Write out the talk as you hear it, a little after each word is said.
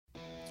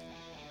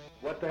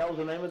What the hell's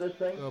the name of this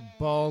thing? The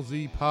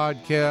Ballzy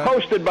podcast.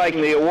 Hosted by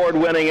the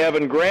award-winning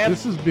Evan Grant.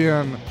 This has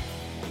been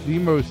the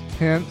most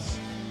tense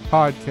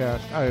podcast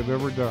I have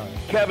ever done.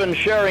 Kevin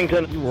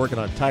Sherrington. You're working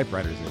on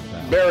typewriters in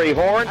town. Barry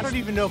Horn. I don't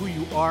even know who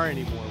you are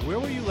anymore. Where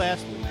were you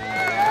last week?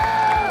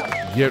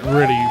 Get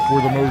ready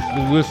for the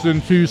most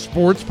listened to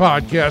sports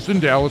podcast in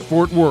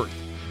Dallas-Fort Worth.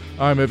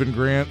 I'm Evan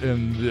Grant,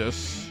 and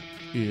this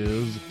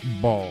is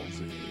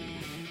Ballzy.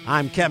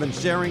 I'm Kevin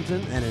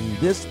Sherrington, and in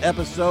this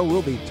episode,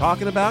 we'll be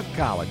talking about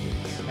colleges.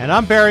 And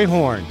I'm Barry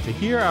Horn. To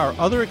hear our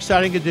other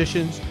exciting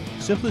editions,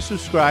 simply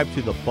subscribe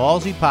to the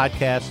Ballzy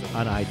Podcast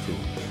on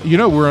iTunes. You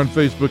know, we're on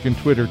Facebook and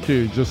Twitter,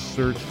 too. Just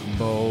search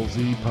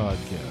Ballzy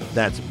Podcast.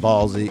 That's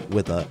Ballzy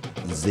with a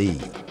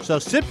Z. So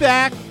sit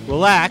back,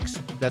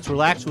 relax, that's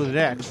relax with an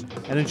X,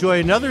 and enjoy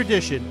another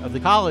edition of the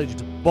College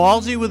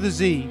Ballzy with a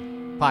Z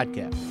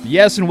podcast.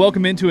 Yes, and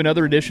welcome into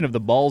another edition of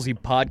the Ballzy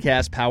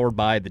podcast powered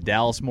by the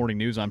Dallas Morning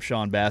News. I'm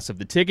Sean Bass of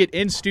The Ticket,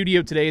 in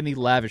studio today in the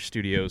lavish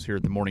studios here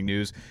at the Morning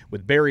News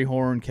with Barry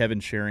Horn,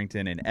 Kevin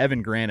Sherrington, and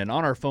Evan Grant. And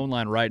on our phone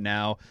line right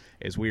now,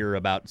 as we are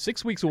about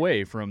 6 weeks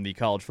away from the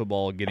college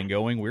football getting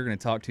going, we're going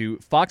to talk to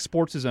Fox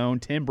Sports'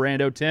 own Tim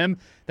Brando. Tim,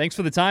 thanks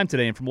for the time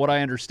today. And from what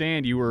I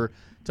understand, you were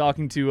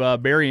talking to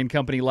Barry and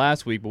company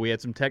last week, but we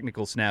had some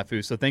technical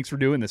snafus, so thanks for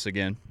doing this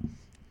again.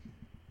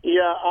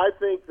 Yeah, I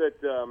think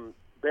that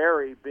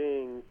Barry,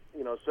 being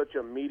such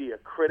a media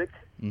critic,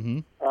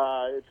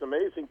 it's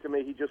amazing to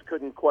me he just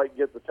couldn't quite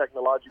get the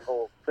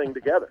technological thing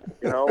together.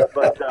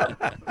 But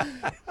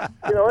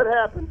it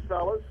happens,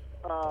 fellas.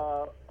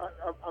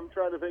 I'm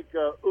trying to think.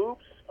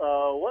 Oops.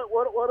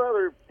 What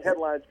other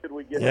headlines could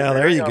we get? Yeah,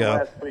 there you go.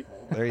 Last week?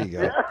 There you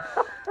go.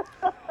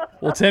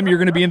 Well, Tim, you're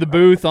going to be in the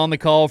booth on the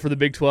call for the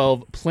Big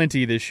 12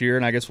 plenty this year,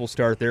 and I guess we'll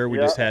start there. We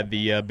just had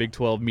the Big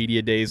 12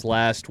 Media Days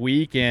last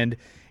week, and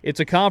it's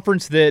a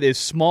conference that is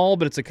small,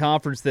 but it's a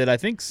conference that I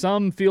think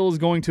some feel is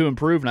going to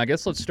improve. And I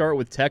guess let's start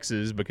with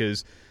Texas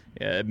because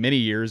many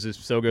years, if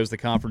so goes the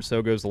conference,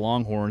 so goes the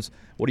Longhorns.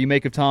 What do you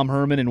make of Tom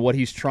Herman and what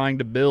he's trying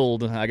to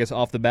build, I guess,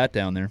 off the bat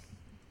down there?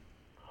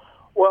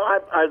 Well,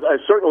 I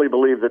certainly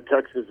believe that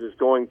Texas is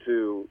going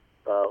to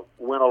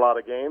win a lot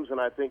of games,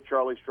 and I think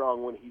Charlie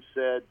Strong, when he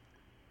said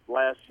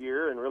last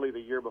year and really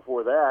the year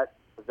before that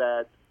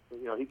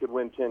he could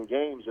win 10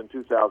 games in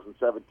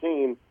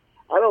 2017,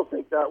 I don't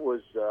think that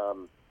was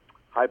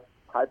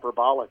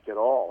hyperbolic at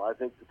all. I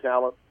think the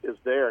talent is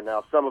there.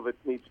 Now, some of it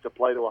needs to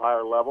play to a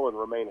higher level and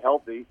remain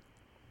healthy,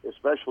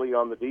 especially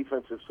on the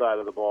defensive side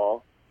of the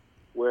ball,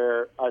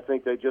 where I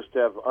think they just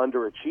have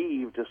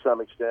underachieved to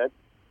some extent.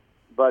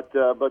 But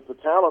the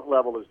talent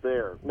level is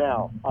there.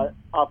 Now,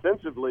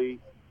 offensively,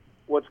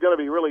 what's going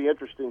to be really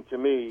interesting to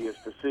me is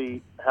to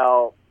see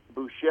how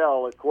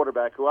Buechele at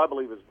quarterback, who I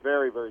believe is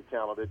very, very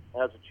talented,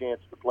 has a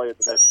chance to play at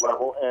the next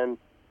level and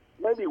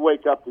maybe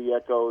wake up the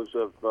echoes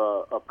of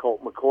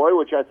Colt McCoy,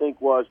 which I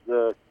think was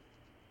the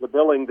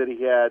billing that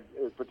he had,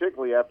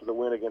 particularly after the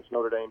win against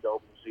Notre Dame to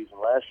open the season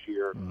last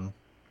year. Mm-hmm.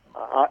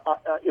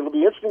 It'll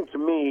be interesting to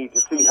me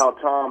to see how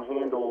Tom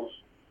handles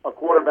a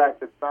quarterback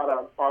that's not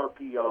an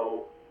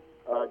RPO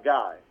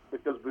guy,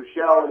 because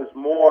Buechele is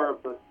more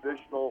of the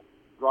traditional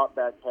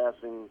drop-back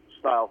passing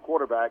style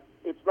quarterback.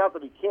 It's not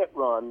that he can't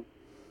run,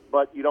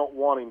 but you don't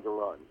want him to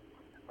run.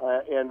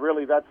 And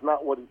really, that's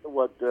not what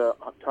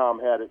Tom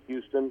had at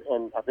Houston,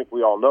 and I think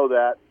we all know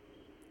that.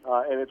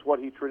 And it's what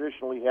he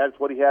traditionally had. It's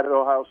what he had at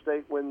Ohio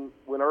State when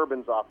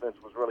Urban's offense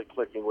was really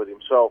clicking with him.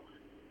 So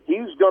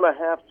he's going to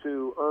have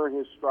to earn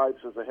his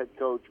stripes as a head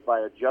coach by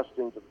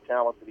adjusting to the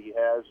talent that he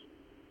has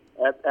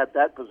at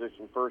that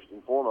position first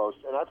and foremost.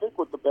 And I think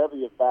with the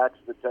bevy of backs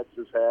that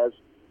Texas has,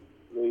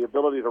 the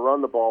ability to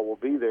run the ball will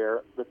be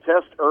there. The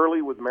test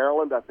early with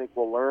Maryland, I think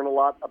we'll learn a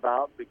lot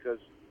about, because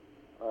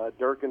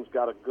Durkin's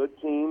got a good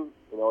team,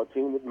 a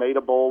team that made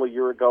a bowl a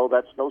year ago.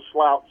 That's no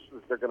slouch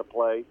that they're going to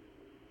play.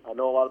 I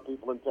know a lot of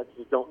people in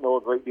Texas don't know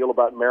a great deal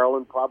about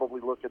Maryland, probably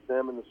look at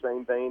them in the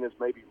same vein as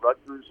maybe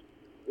Rutgers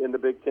in the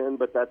Big Ten,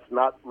 but that's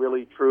not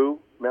really true.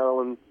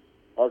 Maryland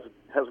has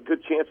a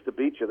good chance to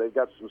beat you. They've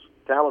got some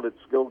talented,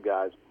 skilled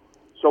guys.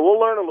 So we'll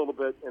learn a little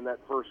bit in that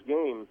first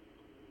game.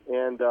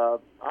 And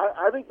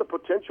I think the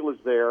potential is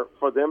there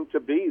for them to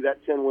be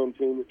that 10-win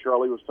team that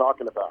Charlie was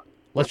talking about.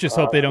 Let's just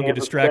hope they don't get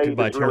distracted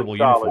by terrible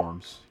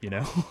uniforms.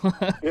 Yeah.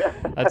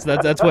 That's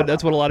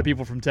what a lot of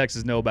people from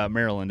Texas know about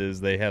Maryland, is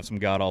they have some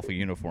god awful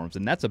uniforms,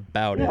 and that's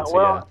about it.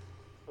 So,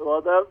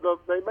 well,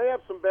 they may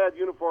have some bad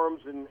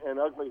uniforms and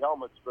ugly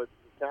helmets, but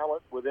the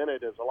talent within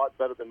it is a lot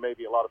better than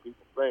maybe a lot of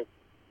people think.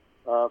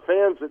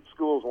 Fans at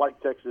schools like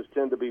Texas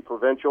tend to be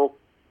provincial,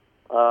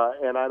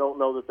 and I don't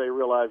know that they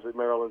realize that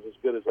Maryland's as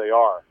good as they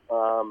are.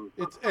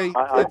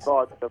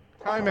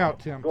 Time out,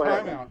 Tim.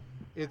 Time out.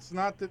 It's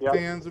not that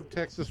fans of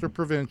Texas are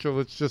provincial.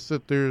 It's just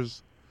that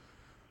there's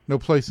no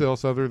place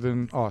else other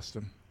than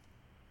Austin.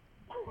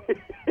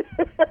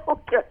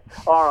 Okay.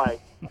 All right.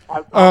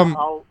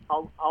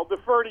 I'll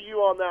defer to you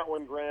on that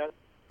one, Grant.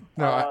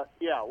 No,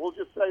 we'll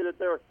just say that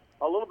they're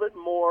a little bit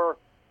more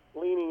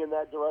leaning in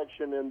that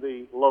direction in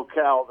the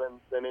locale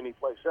than any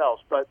place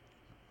else. But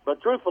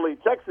truthfully,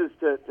 Texas,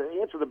 to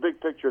answer the big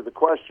picture of the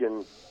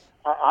question,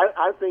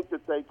 I think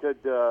that they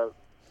could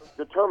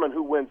determine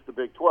who wins the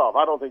Big 12.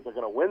 I don't think they're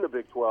going to win the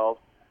Big 12,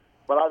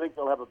 but I think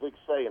they'll have a big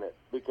say in it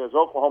because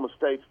Oklahoma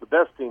State's the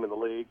best team in the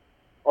league.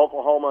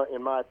 Oklahoma,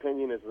 in my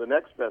opinion, is the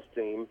next best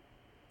team,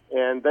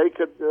 and they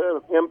could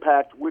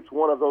impact which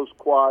one of those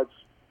quads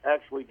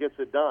actually gets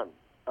it done,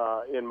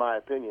 in my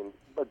opinion.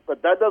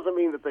 But that doesn't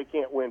mean that they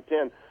can't win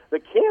 10. The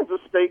Kansas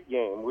State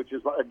game, which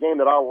is a game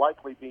that I'll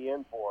likely be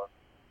in for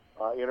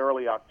in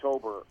early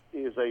October,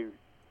 is a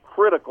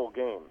critical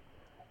game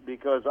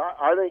because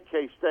I think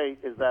K-State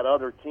is that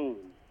other team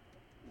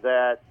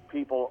that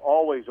people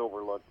always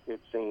overlook, it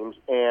seems,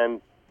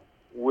 and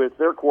with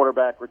their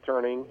quarterback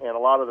returning and a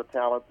lot of the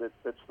talent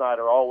that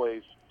Snyder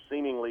always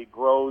seemingly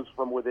grows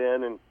from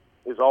within and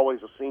is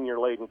always a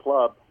senior-laden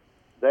club,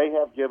 they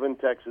have given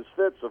Texas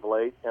fits of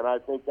late, and I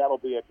think that'll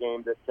be a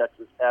game that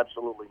Texas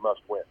absolutely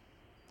must win.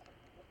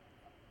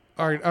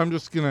 All right, I'm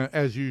just going to,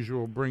 as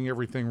usual, bring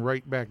everything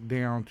right back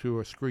down to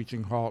a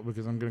screeching halt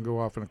because I'm going to go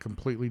off in a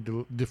completely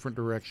different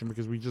direction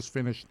because we just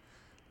finished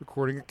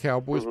recording a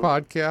Cowboys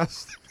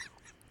podcast.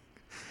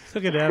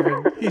 Look at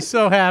Evan. He's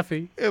so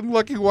happy. And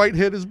Lucky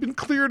Whitehead has been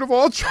cleared of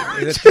all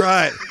charges. That's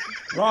right.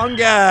 Wrong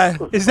guy.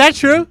 Is that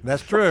true?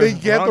 That's true. They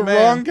get the man.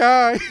 wrong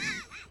guy.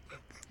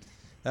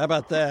 How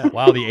about that?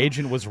 Wow, the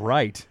agent was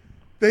right.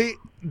 They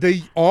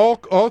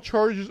all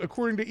charges,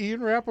 according to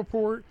Ian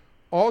Rappaport,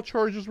 all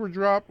charges were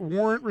dropped,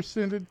 warrant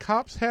rescinded,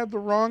 cops had the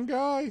wrong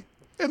guy,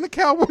 and the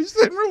Cowboys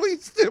then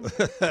released him.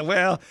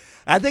 Well,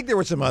 I think there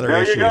were some other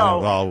issues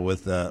involved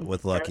with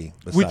Lucky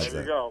besides There you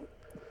that. go.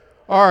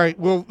 All right,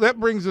 well, that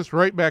brings us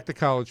right back to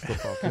college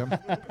football, Kim.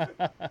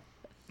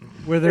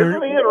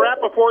 Isn't Ian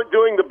Rappaport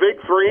doing the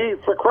big three?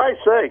 For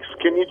Christ's sakes,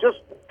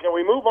 can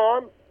we move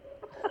on?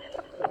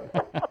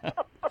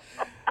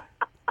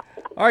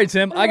 All right,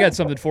 Tim, I got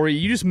something for you.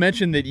 You just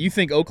mentioned that you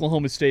think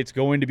Oklahoma State's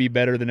going to be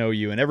better than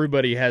OU, and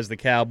everybody has the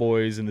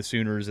Cowboys and the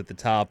Sooners at the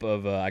top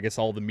of, I guess,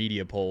 all the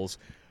media polls.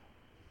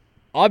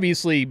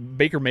 Obviously,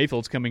 Baker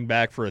Mayfield's coming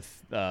back for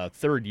a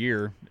third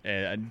year,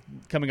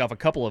 coming off a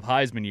couple of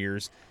Heisman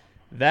years.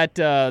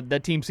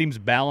 That team seems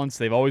balanced.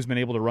 They've always been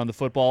able to run the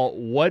football.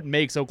 What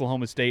makes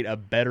Oklahoma State a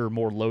better,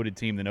 more loaded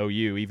team than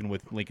OU, even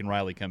with Lincoln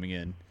Riley coming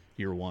in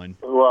year one?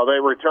 Well, they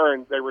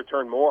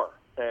return more,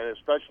 and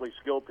especially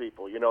skilled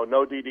people. You know,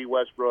 no D.D.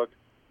 Westbrook,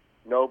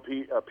 no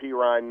P.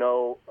 Ryan,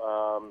 no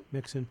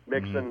Mixon.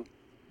 Listen,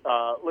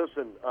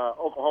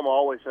 Oklahoma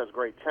always has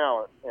great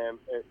talent,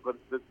 but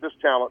this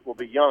talent will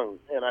be young,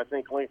 and I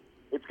think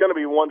it's going to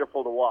be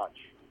wonderful to watch.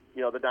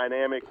 You know, the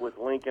dynamic with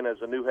Lincoln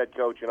as a new head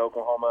coach in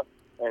Oklahoma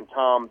and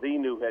Tom, the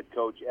new head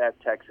coach at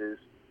Texas.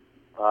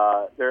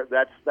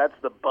 That's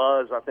the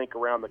buzz, I think,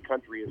 around the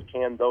country is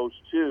can those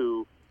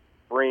two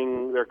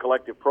bring their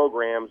collective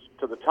programs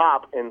to the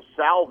top and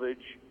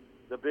salvage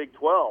the Big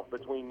 12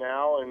 between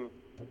now and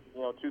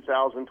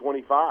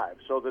 2025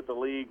 so that the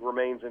league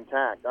remains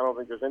intact. I don't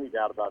think there's any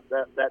doubt about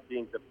that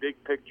being the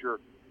big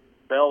picture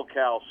bell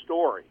cow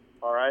story,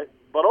 all right?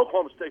 But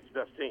Oklahoma State's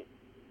the best team.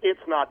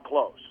 It's not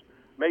close.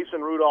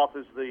 Mason Rudolph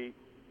is the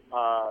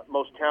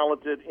most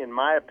talented, in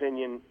my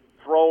opinion,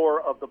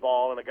 thrower of the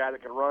ball and a guy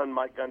that can run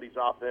Mike Gundy's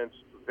offense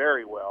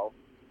very well.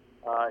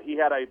 He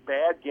had a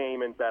bad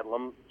game in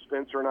Bedlam.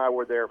 Spencer and I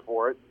were there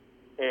for it,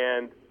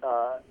 and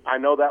I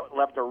know that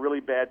left a really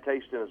bad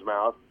taste in his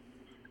mouth.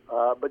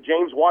 But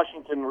James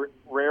Washington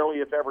rarely,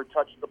 if ever,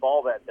 touched the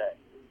ball that day.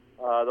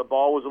 The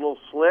ball was a little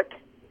slick.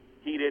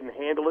 He didn't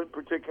handle it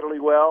particularly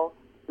well.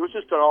 It was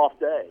just an off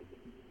day.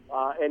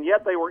 And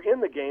yet they were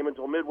in the game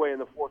until midway in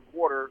the fourth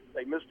quarter.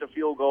 They missed a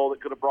field goal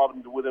that could have brought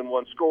them to within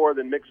one score.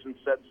 Then Mixon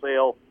set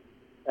sail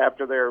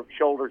after their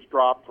shoulders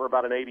dropped for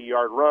about an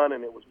 80-yard run,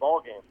 and it was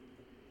ball game.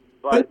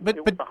 But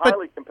it was a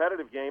highly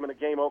competitive game, and a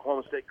game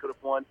Oklahoma State could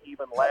have won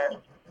even last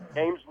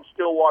games in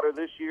Stillwater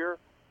this year.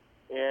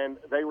 And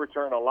they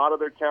return a lot of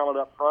their talent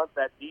up front.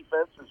 That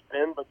defense is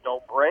bend but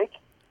don't break.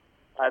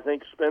 I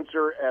think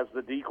Spencer, as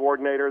the D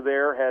coordinator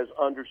there, has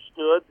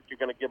understood that you're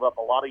going to give up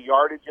a lot of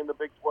yardage in the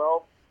Big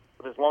 12.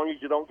 But as long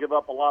as you don't give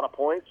up a lot of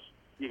points,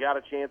 you got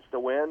a chance to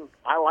win.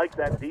 I like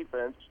that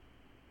defense,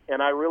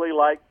 and I really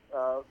like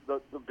the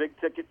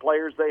big-ticket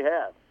players they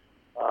have.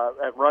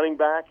 At running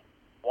back,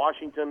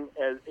 Washington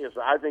is,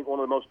 I think, one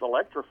of the most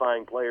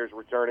electrifying players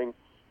returning.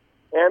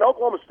 And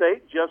Oklahoma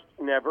State just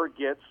never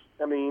gets,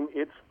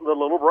 it's the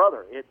little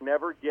brother. It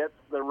never gets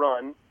the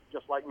run,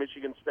 just like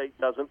Michigan State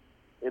doesn't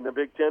in the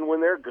Big Ten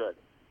when they're good.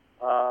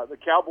 The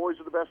Cowboys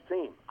are the best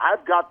team.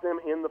 I've got them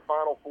in the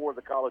Final Four of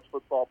the college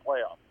football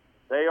playoff.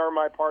 They are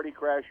my party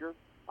crasher.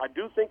 I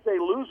do think they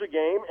lose a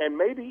game and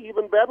maybe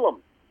even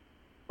Bedlam.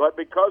 But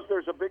because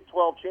there's a Big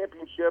 12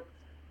 championship,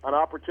 an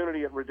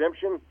opportunity at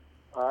redemption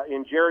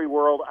in Jerry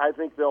World, I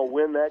think they'll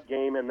win that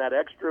game, and that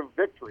extra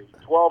victory,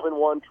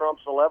 12-1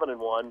 trumps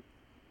 11-1,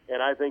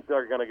 and I think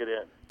they're going to get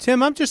in.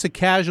 Tim, I'm just a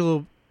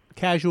casual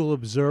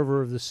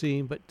observer of the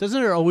scene, but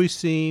doesn't it always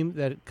seem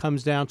that it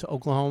comes down to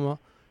Oklahoma?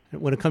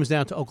 And when it comes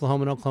down to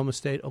Oklahoma and Oklahoma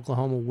State,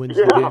 Oklahoma wins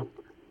the game.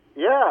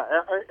 Yeah,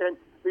 and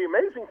the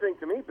amazing thing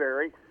to me,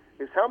 Barry,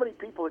 is how many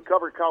people that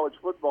cover college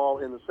football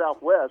in the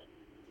Southwest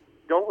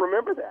don't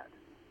remember that.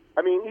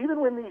 I mean, even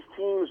when these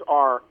teams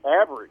are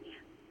average,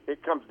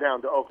 it comes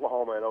down to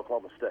Oklahoma and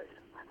Oklahoma State.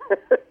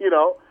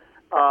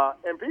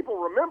 And people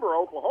remember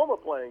Oklahoma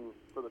playing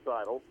for the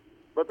title,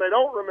 but they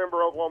don't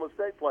remember Oklahoma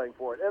State playing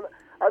for it. And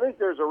I think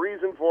there's a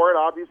reason for it,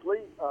 obviously.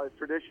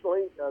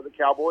 Traditionally, the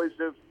Cowboys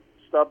have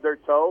stubbed their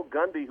toe.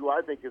 Gundy, who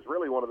I think is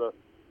really one of the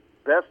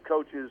best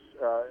coaches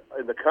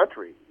in the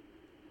country,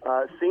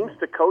 seems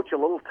to coach a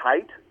little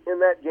tight in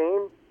that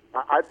game.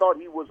 I thought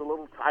he was a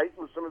little tight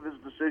with some of his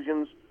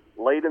decisions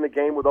late in the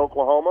game with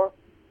Oklahoma.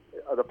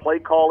 The play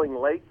calling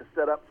late to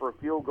set up for a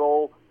field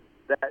goal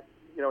that,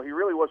 he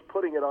really was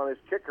putting it on his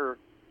kicker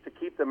to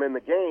keep them in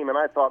the game. And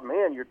I thought,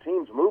 man, your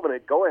team's moving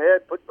it. Go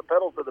ahead, put the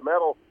pedal to the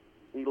metal.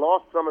 He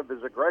lost some of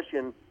his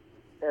aggression.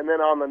 And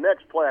then on the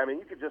next play, I mean,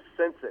 you could just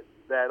sense it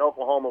that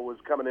Oklahoma was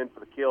coming in for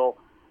the kill.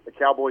 The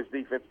Cowboys'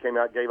 defense came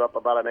out, gave up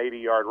about an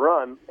 80-yard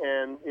run,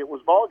 and it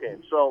was ball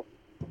game. So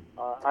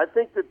I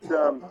think that,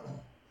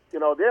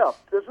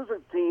 this is a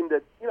team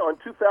that, in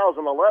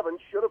 2011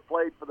 should have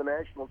played for the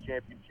national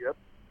championship.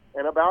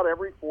 And about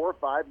every 4 or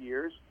 5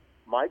 years,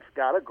 Mike's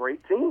got a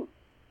great team,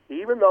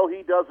 even though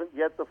he doesn't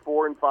get the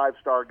 4- and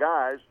 5-star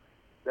guys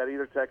that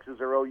either Texas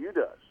or OU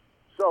does.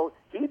 So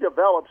he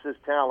develops his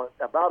talent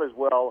about as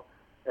well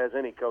as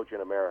any coach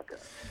in America.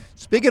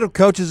 Speaking of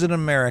coaches in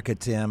America,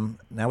 Tim,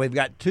 now we've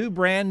got 2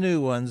 brand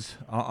new ones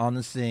on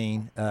the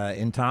scene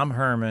in Tom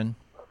Herman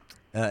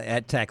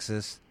at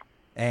Texas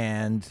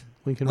and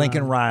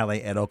Lincoln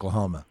Riley at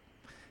Oklahoma.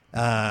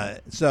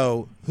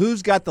 So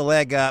who's got the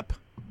leg up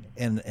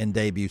in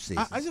debut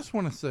season? I just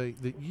want to say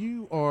that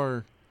you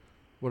are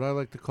what I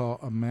like to call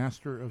a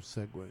master of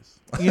segues.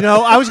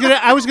 I was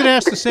gonna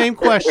ask the same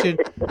question.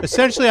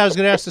 Essentially, I was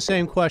gonna ask the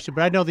same question,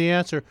 but I know the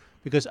answer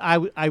because I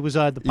was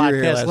on the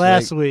podcast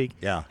last week.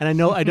 Yeah, and I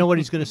know what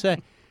he's gonna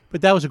say.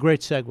 But that was a great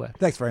segue.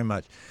 Thanks very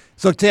much.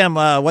 So Tim,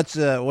 what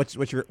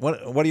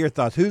are your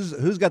thoughts?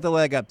 Who's got the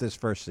leg up this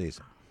first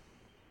season?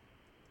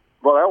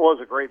 Well, that was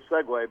a great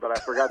segue, but I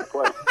forgot the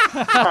question.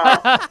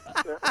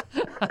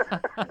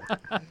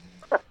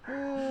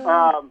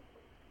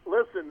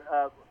 Listen,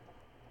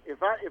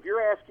 if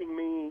you're asking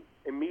me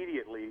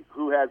immediately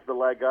who has the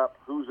leg up,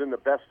 who's in the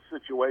best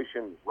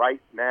situation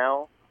right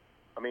now,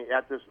 I mean,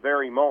 at this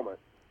very moment,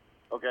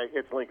 okay,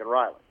 it's Lincoln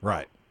Riley.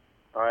 Right.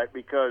 All right,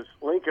 because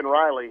Lincoln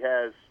Riley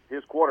has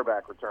his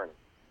quarterback returning,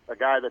 a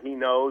guy that he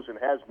knows and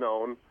has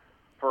known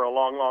for a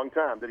long, long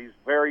time, that he's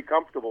very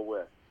comfortable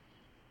with.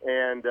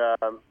 And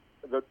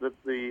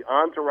the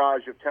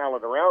entourage of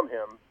talent around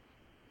him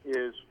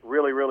is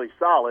really, really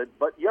solid,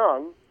 but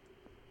young.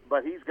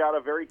 But he's got a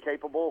very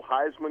capable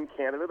Heisman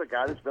candidate, a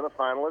guy that's been a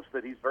finalist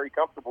that he's very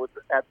comfortable with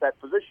at that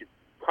position.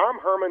 Tom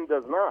Herman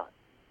does not.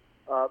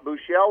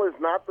 Buechele is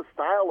not the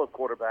style of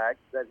quarterback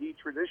that he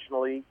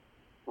traditionally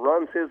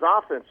runs his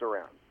offense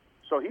around.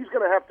 So he's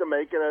going to have to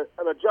make an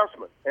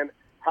adjustment. And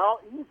how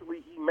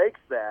easily he makes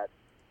that,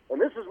 and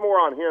this is more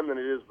on him than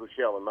it is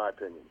Buechele, in my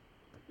opinion.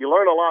 You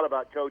learn a lot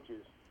about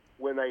coaches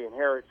when they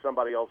inherit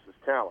somebody else's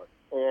talent.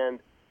 And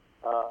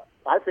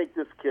I think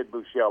this kid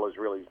Buechele is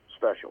really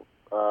special.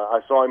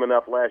 I saw him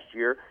enough last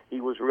year.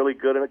 He was really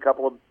good in a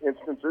couple of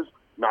instances,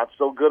 not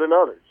so good in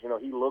others.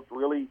 He looked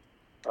really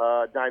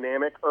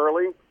dynamic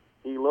early.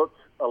 He looked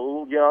a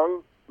little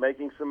young,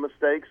 making some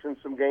mistakes in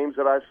some games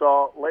that I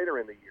saw later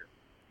in the year.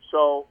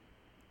 So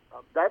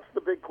that's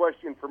the big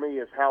question for me,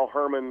 is how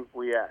Herman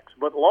reacts.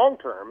 But long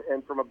term,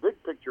 and from a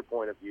big picture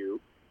point of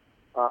view,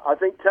 I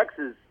think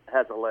Texas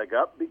has a leg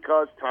up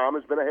because Tom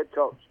has been a head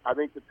coach. I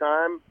think the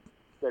time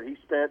that he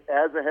spent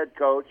as a head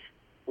coach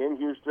in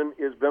Houston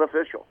is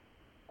beneficial.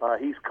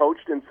 He's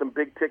coached in some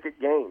big-ticket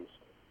games.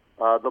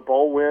 The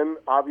bowl win,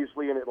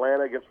 obviously, in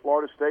Atlanta against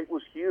Florida State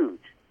was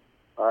huge.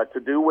 To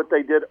do what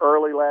they did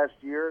early last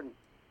year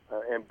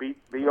and beat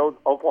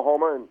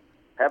Oklahoma and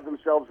have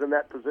themselves in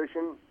that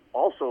position,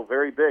 also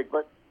very big.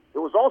 But it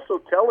was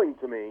also telling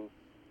to me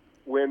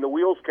when the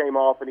wheels came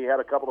off and he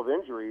had a couple of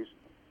injuries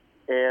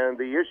and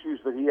the issues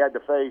that he had to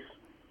face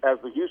as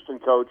the Houston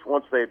coach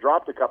once they had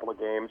dropped a couple of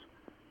games.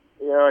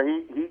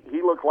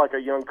 He looked like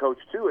a young coach,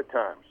 too, at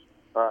times.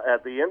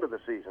 At the end of the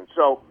season.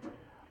 So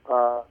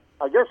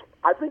I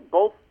think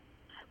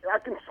I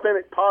can spin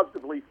it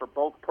positively for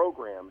both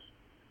programs,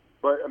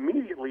 but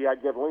immediately I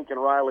give Lincoln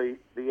Riley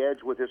the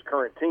edge with his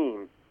current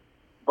team.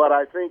 But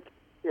I think,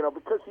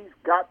 because he's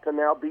got to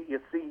now be a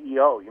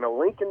CEO.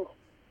 Lincoln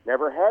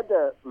never had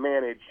to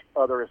manage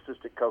other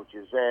assistant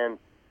coaches and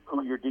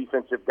who your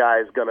defensive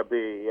guy is going to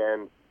be.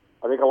 And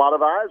I think a lot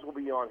of eyes will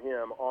be on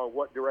him on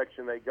what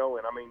direction they go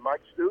in. I mean,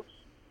 Mike Stoops,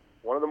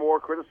 one of the more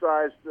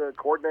criticized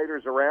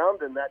coordinators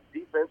around, and that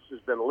defense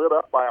has been lit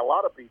up by a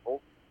lot of people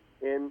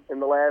in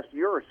the last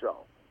year or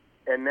so.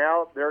 And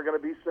now there are going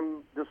to be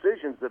some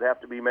decisions that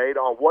have to be made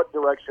on what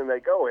direction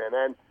they go in.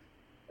 And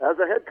as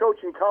a head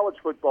coach in college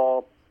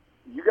football,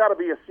 you got to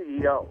be a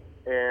CEO,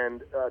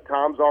 and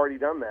Tom's already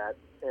done that,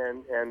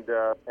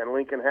 and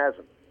Lincoln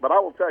hasn't. But I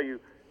will tell you,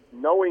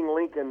 knowing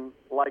Lincoln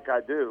like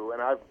I do,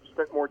 and I've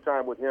spent more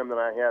time with him than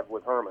I have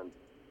with Herman,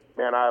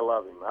 man, I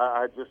love him.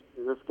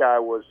 This guy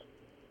was.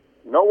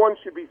 No one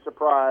should be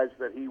surprised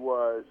that he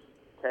was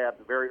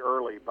tabbed very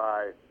early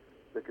by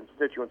the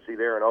constituency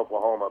there in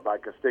Oklahoma, by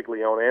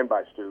Castiglione and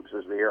by Stoops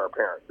as the heir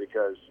apparent,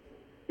 because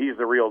he's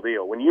the real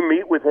deal. When you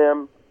meet with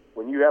him,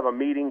 when you have a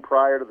meeting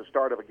prior to the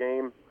start of a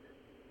game,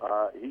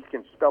 he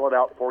can spell it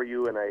out for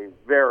you in a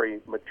very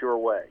mature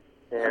way.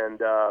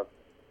 And a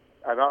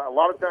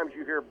lot of times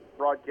you hear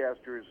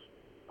broadcasters,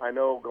 I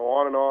know, go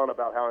on and on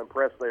about how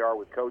impressed they are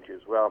with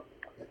coaches. Well,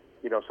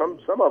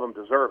 some of them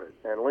deserve it,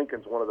 and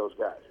Lincoln's one of those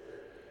guys.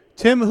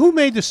 Tim, who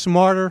made the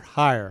smarter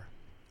hire,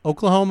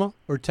 Oklahoma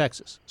or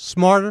Texas?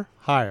 Smarter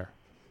hire.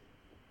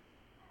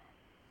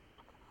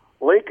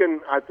 Lincoln,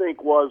 I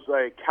think, was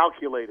a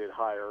calculated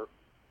hire,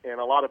 and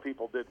a lot of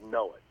people didn't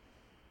know it.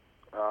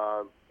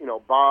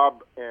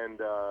 Bob and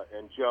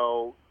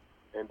Joe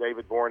and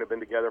David Bourne have been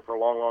together for a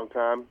long, long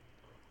time,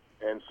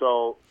 and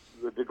so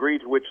the degree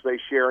to which they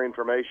share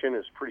information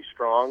is pretty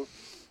strong,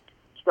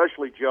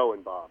 especially Joe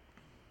and Bob.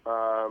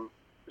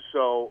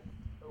 So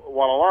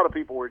while a lot of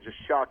people were just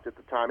shocked at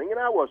the timing, and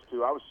I was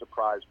too, I was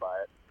surprised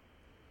by it.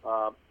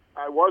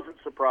 I wasn't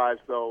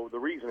surprised, though, the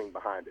reasoning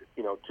behind it.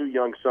 Two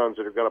young sons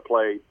that are going to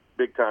play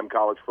big-time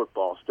college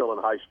football, still in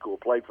high school,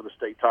 played for the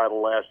state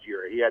title last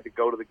year. He had to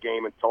go to the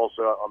game in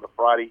Tulsa on the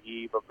Friday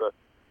eve of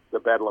the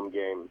Bedlam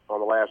game on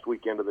the last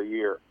weekend of the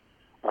year.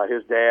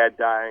 His dad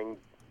dying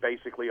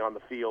basically on the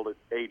field at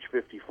age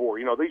 54.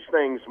 These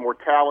things,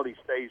 mortality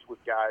stays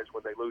with guys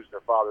when they lose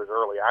their fathers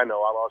early. I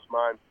know I lost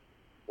mine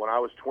when I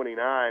was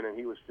 29 and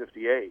he was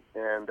 58.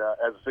 And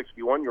as a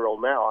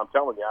 61-year-old now, I'm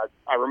telling you,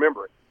 I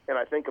remember it, and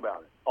I think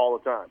about it all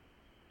the time.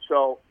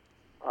 So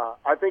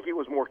I think it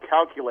was more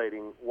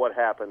calculating what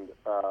happened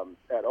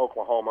at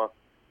Oklahoma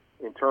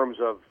in terms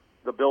of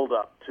the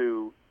build-up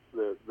to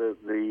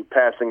the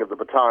passing of the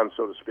baton,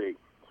 so to speak.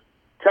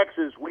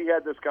 Texas, we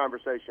had this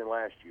conversation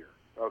last year,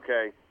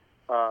 okay?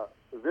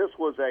 This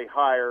was a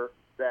hire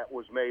that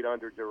was made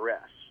under duress.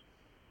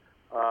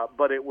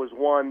 But it was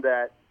one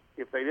that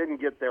if they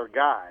didn't get their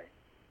guy,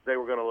 they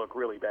were going to look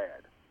really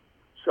bad.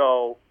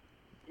 So,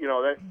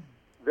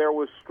 there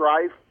was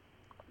strife.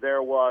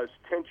 There was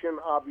tension,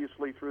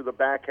 obviously, through the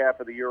back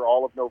half of the year,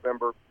 all of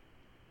November.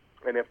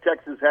 And if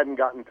Texas hadn't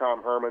gotten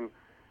Tom Herman,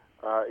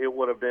 there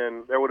would have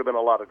been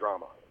a lot of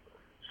drama.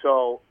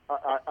 So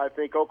I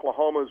think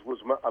Oklahoma's was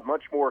a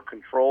much more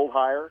controlled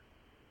hire,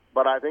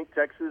 but I think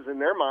Texas, in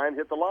their mind,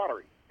 hit the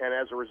lottery. And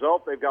as a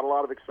result, they've got a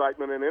lot of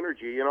excitement and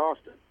energy in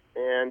Austin.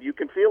 And you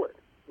can feel it,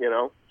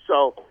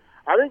 So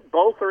I think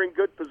both are in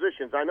good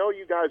positions. I know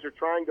you guys are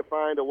trying to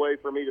find a way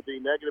for me to be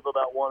negative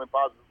about one and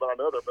positive about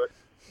another, but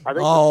I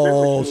think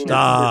the is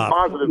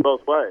positive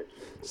both ways.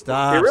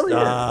 Stop. It really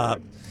Stop.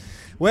 is.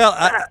 Well,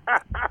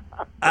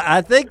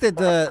 I think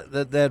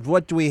that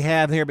what we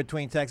have here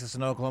between Texas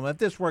and Oklahoma, if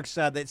this works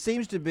out, it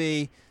seems to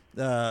be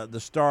the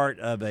start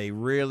of a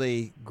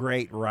really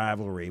great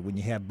rivalry when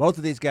you have both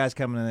of these guys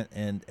coming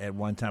in at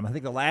one time. I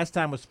think the last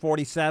time was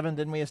 47.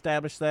 Didn't we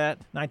establish that?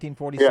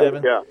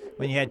 1947? Yeah.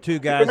 When you had two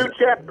guys. A new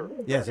chapter.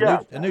 Yes,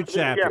 a new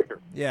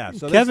chapter. Yeah.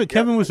 So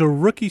Kevin was a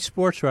rookie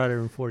sports writer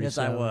in 47. Yes,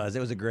 I was. It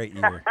was a great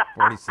year.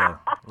 47.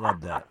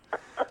 Loved that.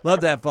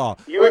 Love that fall.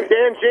 You and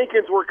Dan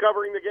Jenkins were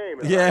covering the game.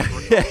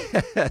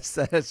 Yes,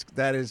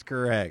 that is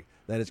correct.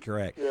 That is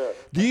correct.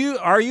 Yeah.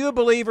 Are you a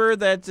believer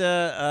that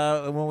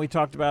when we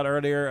talked about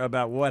earlier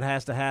about what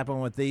has to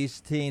happen with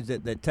these teams,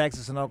 that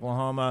Texas and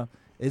Oklahoma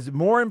is it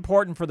more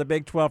important for the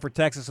Big 12 for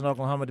Texas and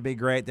Oklahoma to be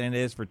great than it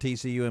is for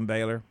TCU and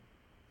Baylor?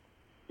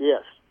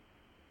 Yes.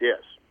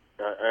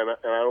 And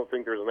I don't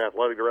think there's an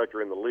athletic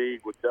director in the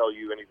league would tell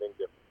you anything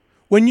different.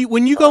 When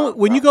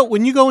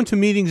you go into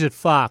meetings at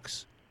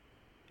Fox,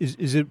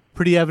 is it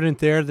pretty evident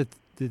there that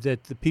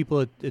the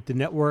people at the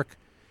network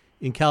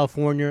in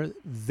California,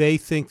 they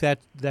think that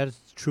is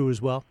true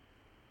as well?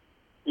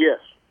 Yes,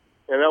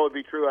 and that would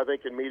be true, I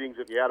think, in meetings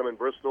if you had them in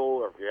Bristol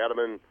or if you had them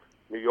in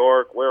New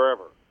York,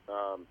 wherever.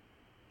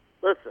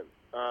 Listen,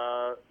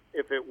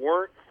 if it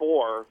weren't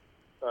for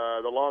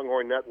the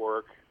Longhorn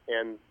Network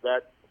and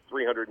that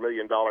 $300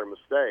 million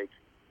mistake,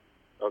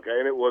 okay,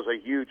 and it was a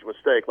huge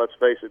mistake, let's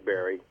face it,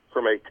 Barry,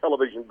 from a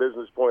television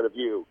business point of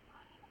view.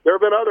 There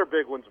have been other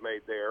big ones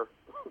made there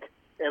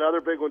and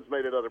other big ones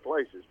made at other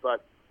places,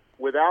 but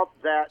without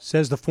that,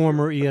 says the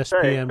former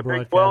ESPN broadcaster. The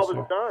Big 12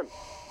 is done.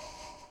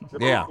 The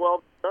Big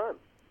 12 is done.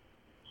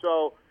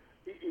 So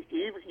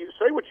you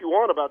say what you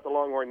want about the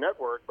Longhorn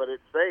Network, but it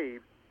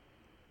saved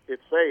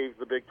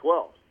the Big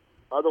 12.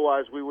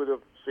 Otherwise, we would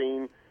have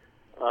seen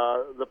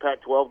the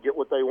Pac-12 get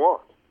what they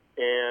want,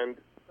 and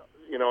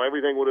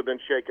everything would have been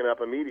shaken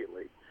up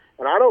immediately.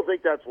 And I don't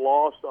think that's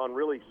lost on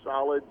really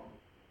solid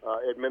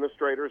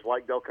administrators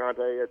like Del Conte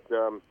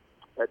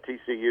at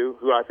TCU,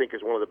 who I think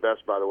is one of the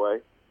best, by the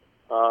way.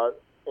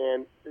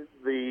 And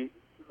the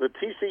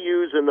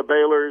TCUs and the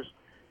Baylors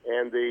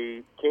and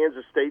the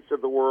Kansas States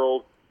of the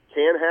world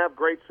can have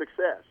great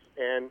success,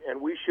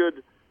 and we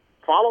should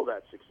follow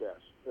that success.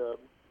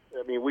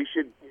 We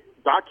should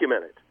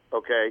document it,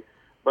 okay?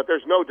 But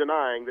there's no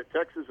denying that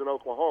Texas and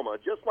Oklahoma,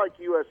 just like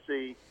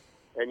USC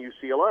and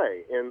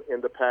UCLA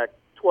in the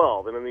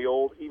Pac-12 and in the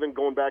old, even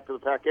going back to the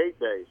Pac-8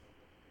 days,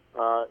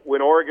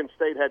 When Oregon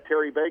State had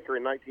Terry Baker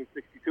in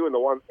 1962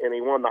 and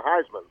he won the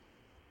Heisman.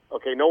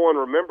 Okay, no one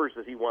remembers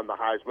that he won the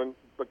Heisman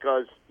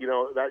because,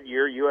 that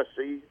year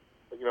USC,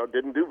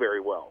 didn't do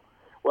very well.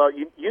 Well,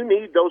 you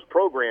need those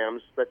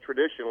programs that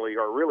traditionally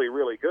are really,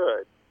 really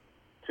good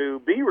to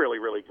be really,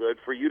 really good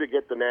for you to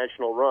get the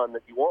national run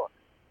that you want.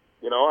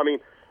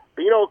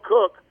 Beano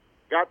Cook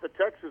got the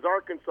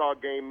Texas-Arkansas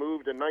game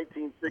moved in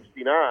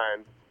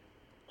 1969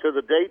 to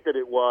the date that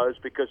it was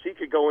because he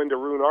could go into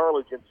Roone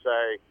Arledge and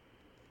say,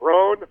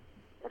 Roone,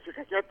 if you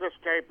can get this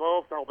game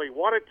moved, there'll be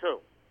 1-2.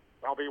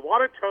 There'll be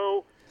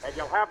 1-2, and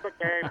you'll have the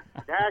game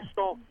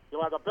national.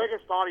 You'll have the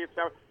biggest audience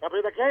ever. It'll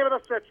be the game of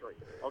the century,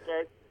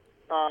 okay?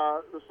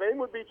 The same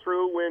would be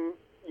true when,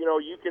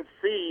 you can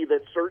see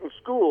that certain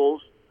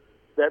schools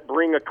that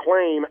bring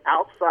acclaim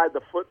outside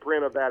the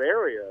footprint of that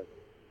area,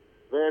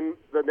 then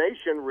the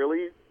nation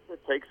really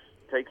takes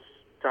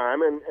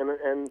time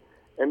and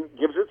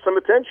gives it some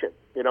attention.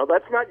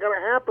 That's not going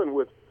to happen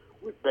with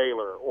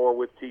Baylor or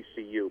with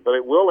TCU, but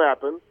it will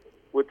happen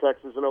with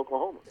Texas and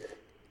Oklahoma.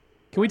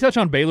 Can we touch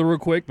on Baylor real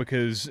quick?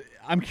 Because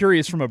I'm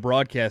curious from a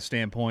broadcast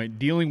standpoint,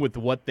 dealing with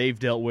what they've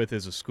dealt with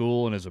as a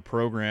school and as a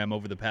program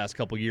over the past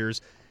couple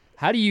years,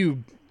 how do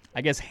you,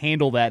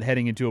 handle that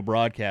heading into a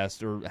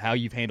broadcast, or how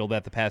you've handled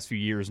that the past few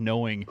years,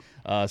 knowing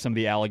some of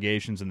the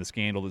allegations and the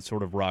scandal that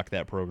sort of rocked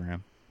that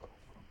program?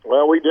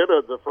 Well, we did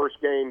the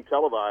first game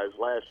televised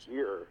last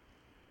year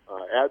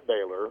at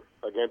Baylor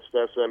against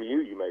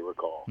SMU, you may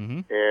recall.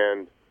 Mm-hmm.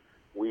 And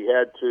we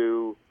had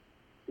to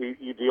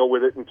you deal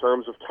with it in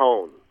terms of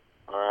tone,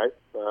 all right?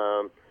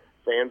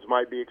 Fans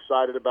might be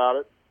excited about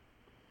it,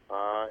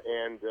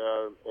 and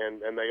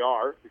they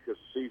are because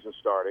the season's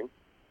starting.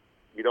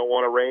 You don't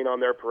want to rain on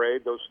their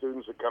parade. Those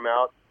students that come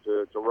out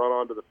to run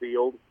onto the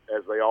field,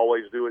 as they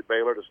always do at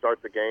Baylor to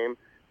start the game,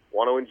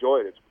 want to enjoy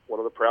it. It's one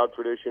of the proud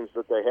traditions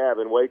that they have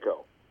in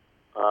Waco.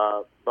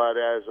 But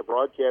as a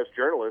broadcast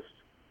journalist,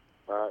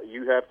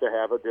 you have to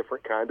have a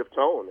different kind of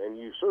tone, and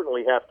you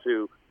certainly have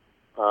to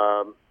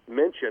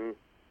mention,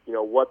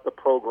 what the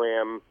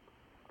program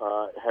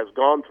has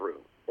gone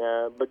through.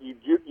 But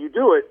you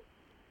do it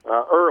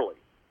early,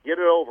 get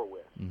it over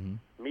with,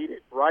 meet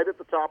it right at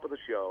the top of the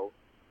show,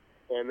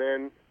 and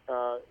then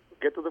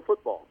get to the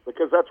football,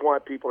 because that's why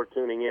people are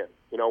tuning in.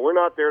 We're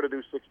not there to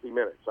do 60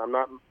 minutes. I'm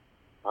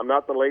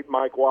not the late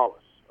Mike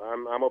Wallace.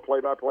 I'm a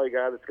play-by-play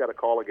guy that's got to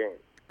call a game.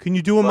 Can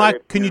you do a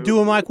Mike? Can you do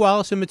a Mike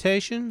Wallace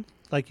imitation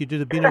like you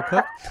did a Beano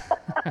Cook?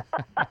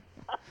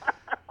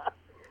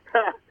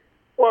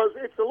 Well,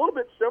 it's a little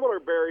bit similar,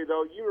 Barry.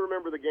 Though you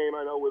remember the game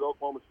I know with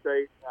Oklahoma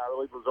State. I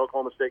believe it was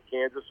Oklahoma State,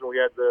 Kansas, and we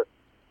had the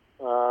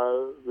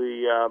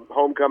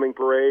homecoming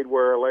parade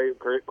where a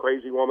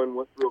crazy woman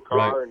went through a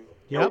car and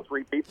killed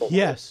 3 people.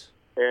 Yes.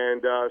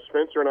 And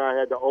Spencer and I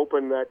had to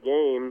open that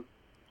game,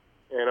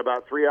 and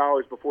about 3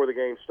 hours before the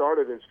game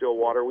started in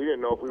Stillwater, we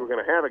didn't know if we were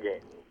going to have a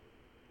game.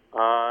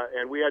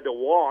 And we had to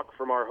walk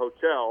from our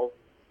hotel,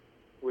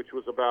 which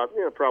was about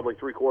probably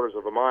 3/4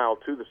 of a mile,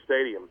 to the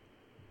stadium.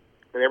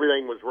 And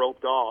everything was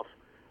roped off.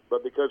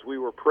 But because we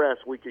were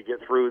pressed, we could get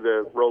through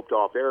the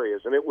roped-off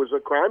areas. And it was a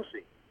crime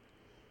scene.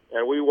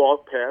 And we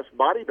walked past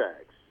body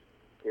bags,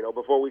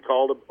 before we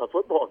called a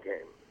football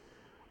game.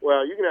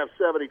 Well, you can have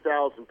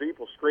 70,000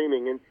 people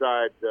screaming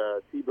inside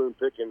T. Boone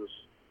Pickens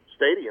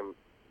Stadium,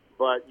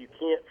 but you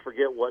can't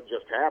forget what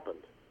just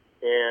happened.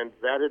 And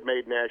that had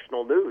made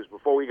national news.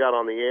 Before we got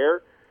on the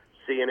air,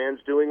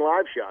 CNN's doing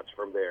live shots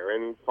from there,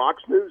 and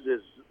Fox News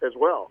is as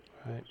well.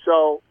 Right.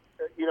 So,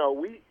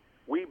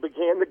 we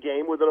began the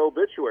game with an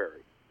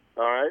obituary,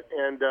 all right,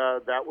 and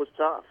that was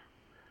tough.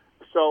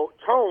 So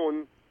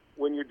tone,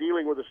 when you're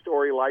dealing with a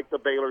story like the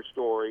Baylor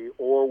story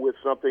or with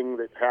something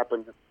that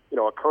happened,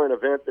 a current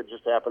event that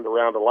just happened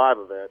around a live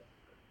event,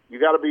 you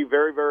got to be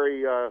very,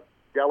 very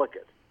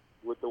delicate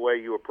with the way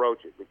you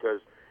approach it,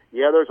 because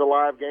there's a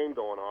live game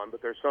going on,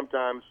 but there's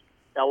sometimes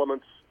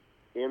elements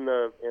in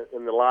the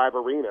live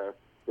arena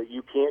that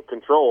you can't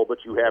control,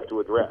 but you have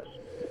to address.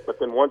 But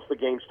then once the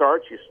game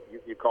starts,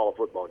 you call a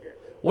football game.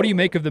 What do you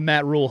make of the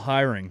Matt Rule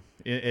hiring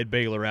at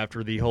Baylor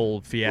after the whole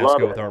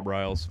fiasco with Art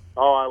Briles?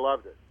 Oh, I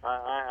loved it.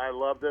 I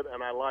loved it,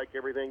 and I like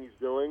everything he's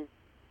doing.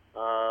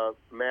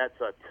 Matt's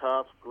a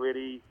tough,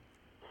 gritty,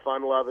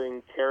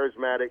 fun-loving,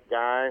 charismatic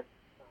guy.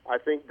 I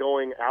think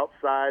going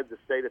outside the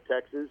state of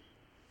Texas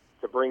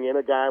to bring in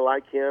a guy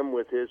like him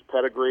with his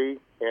pedigree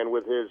and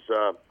with his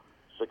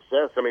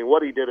success,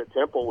 what he did at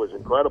Temple was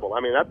incredible.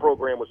 That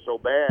program was so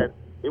bad,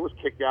 it was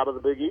kicked out of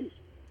the Big East.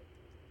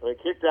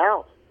 Kicked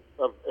out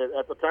of,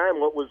 at the time,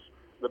 what was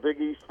the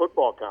Big East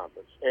Football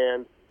Conference.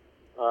 And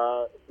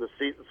the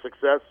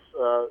success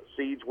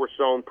seeds were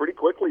sown pretty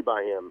quickly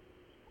by him.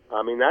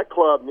 That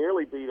club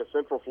nearly beat a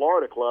Central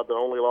Florida club that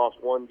only lost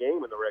 1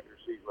 game in the regular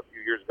season a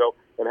few years ago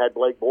and had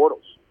Blake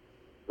Bortles.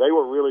 They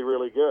were really,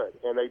 really good.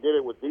 And they did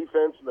it with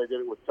defense, and they did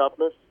it with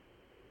toughness.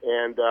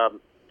 And,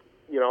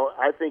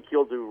 I think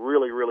he'll do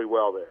really, really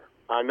well there.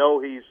 I know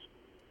he's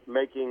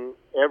making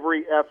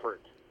every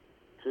effort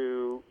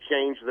to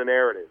change the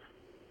narrative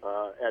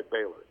at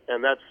Baylor.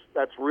 And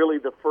that's really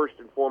the first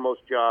and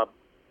foremost job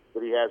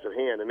that he has at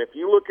hand. And if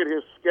you look at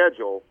his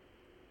schedule,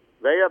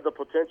 they have the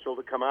potential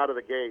to come out of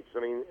the gates. I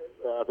mean,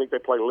 I think they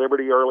play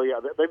Liberty early.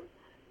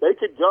 They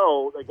could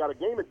go. They got a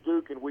game at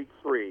Duke in week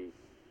 3.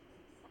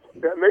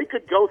 And they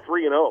could go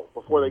 3-0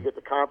 before they get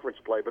to conference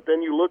play. But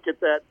then you look at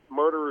that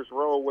murderer's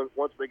row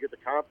once they get to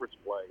conference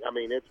play. I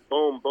mean, it's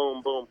boom,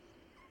 boom, boom.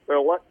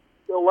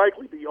 They'll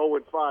likely be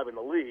 0-5 in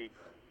the league,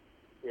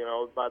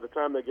 by the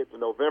time they get to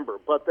November.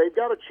 But they've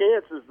got a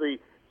chance as the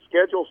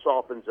schedule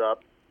softens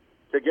up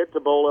to get to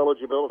bowl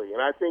eligibility.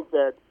 And I think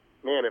that,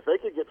 man, if they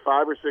could get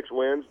 5 or 6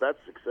 wins, that's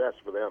success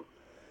for them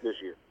this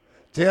year.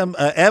 Tim,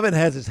 Evan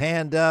has his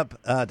hand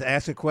up to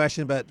ask a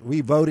question, but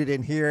we voted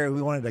in here.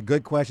 We wanted a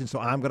good question, so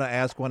I'm going to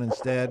ask one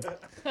instead.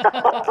 And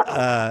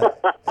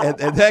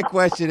that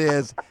question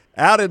is,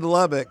 out in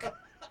Lubbock,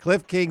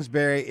 Cliff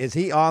Kingsbury, is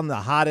he on the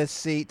hottest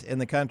seat in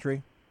the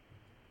country?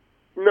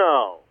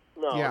 No,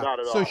 not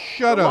at all. So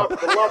shut up.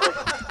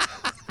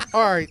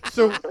 All right,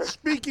 so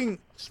speaking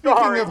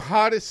of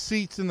hottest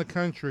seats in the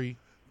country,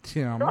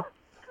 Tim.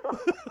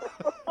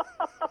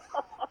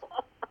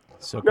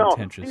 So No,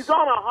 contentious. he's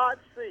on a hot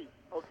seat,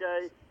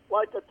 okay,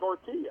 like a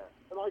tortilla,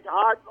 like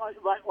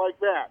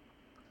that.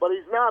 But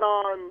he's not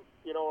on,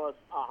 a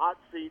hot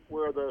seat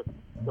where the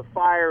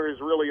fire is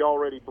really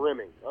already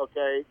brimming,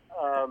 okay?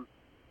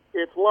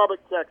 It's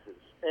Lubbock, Texas,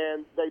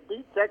 and they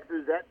beat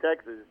Texas at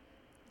Texas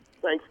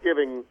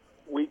Thanksgiving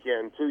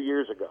weekend 2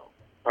 years ago,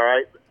 all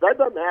right? That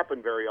doesn't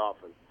happen very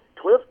often.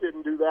 Cliff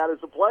didn't do that as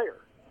a player.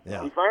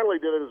 Yeah. He finally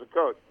did it as a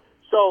coach.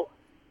 So,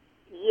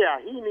 yeah,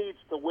 he needs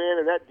to win,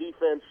 and that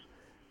defense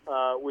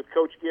with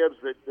Coach Gibbs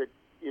that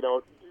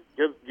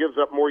gives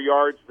up more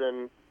yards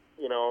than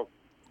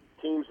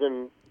teams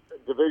in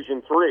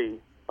Division III.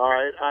 All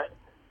right,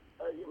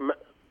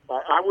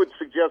 I would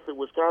suggest that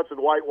Wisconsin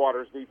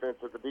Whitewater's defense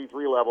at the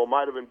D3 level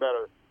might have been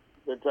better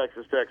than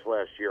Texas Tech's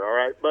last year. All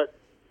right, but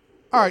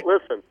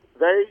listen,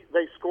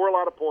 they score a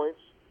lot of points.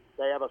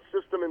 They have a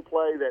system in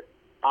play that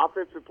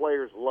offensive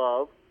players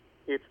love.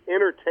 It's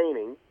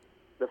entertaining.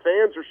 The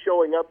fans are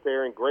showing up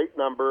there in great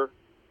number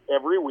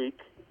every week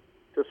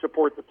to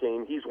support the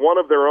team. He's one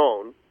of their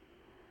own.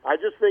 I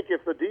just think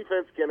if the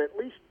defense can at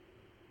least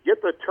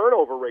get the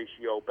turnover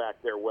ratio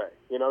back their way,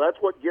 that's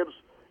what Gibbs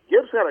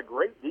had a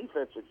great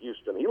defense at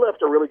Houston. He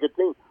left a really good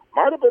team.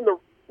 Might have been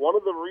one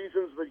of the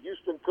reasons that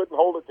Houston couldn't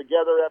hold it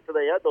together after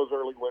they had those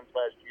early wins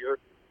last year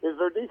is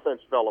their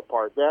defense fell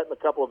apart. That and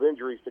a couple of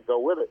injuries to go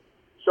with it.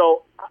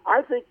 So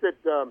I think that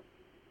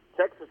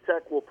Texas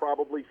Tech will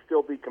probably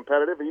still be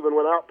competitive even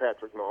without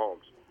Patrick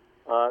Mahomes.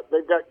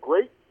 They've got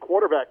great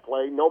quarterback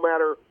play no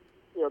matter –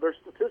 their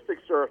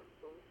statistics are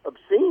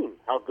obscene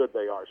how good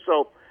they are.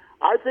 So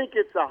I think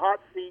it's a hot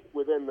seat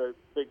within the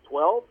Big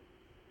 12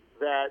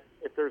 that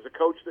if there's a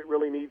coach that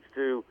really needs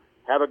to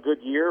have a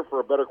good year for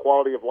a better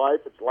quality of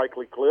life, it's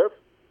likely Cliff.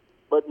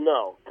 But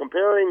no,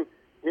 comparing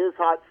his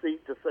hot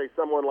seat to, say,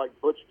 someone like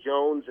Butch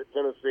Jones at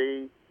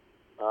Tennessee,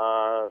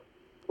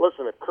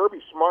 listen, if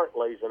Kirby Smart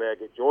lays an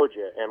egg at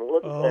Georgia and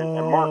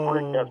Mark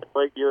Richt has a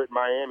great year at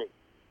Miami,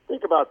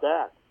 think about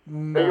that.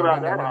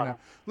 No.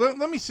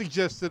 Let me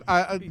suggest that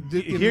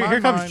here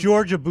comes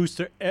Georgia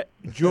booster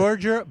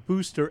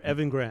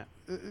Evan Grant.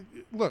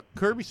 Look,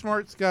 Kirby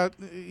Smart's got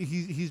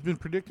he's been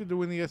predicted to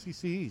win the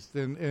SEC East,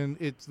 and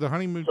it's the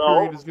honeymoon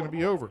period is going to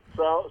be over.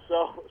 So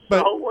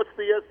what's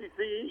the SEC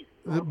East?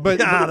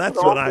 That's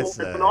what I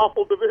said. It's an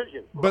awful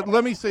division. But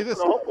let me say this: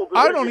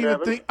 I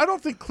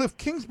don't think Cliff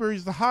Kingsbury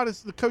is the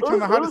coach on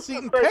the hottest seat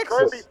in Texas.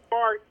 Kirby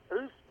Smart,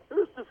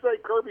 who's to say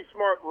Kirby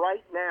Smart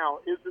right now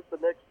isn't the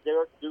next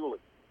Derek Dooley?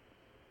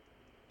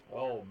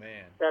 Oh,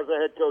 man. As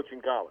a head coach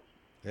in college.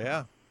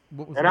 Yeah.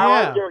 And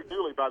I like Derek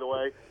Dooley, by the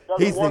way.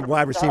 He's the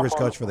wide receivers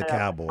coach for the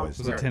Cowboys.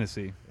 This is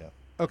Tennessee. Yeah.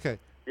 Okay.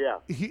 Yeah.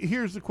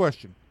 Here's the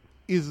question: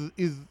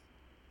 Is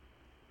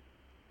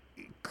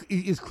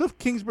Cliff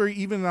Kingsbury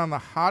even on the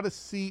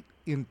hottest seat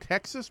in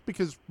Texas?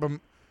 Because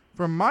from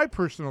my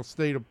personal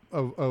state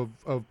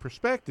of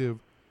perspective,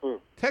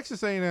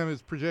 Texas A&M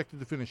is projected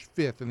to finish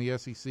 5th in the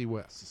SEC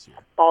West this year.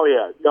 Oh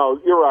yeah,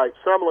 no, you're right.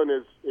 Sumlin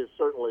is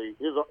certainly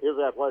his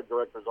athletic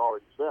director's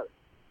already said it.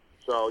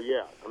 So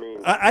yeah, I mean,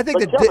 I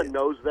think Kevin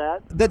knows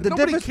that.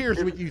 Nobody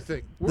cares what you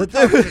think.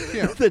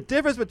 The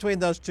difference between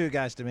those two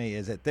guys to me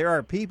is that there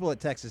are people at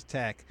Texas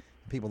Tech,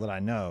 people that I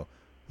know,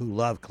 who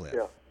love Cliff.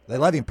 Yeah. They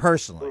love him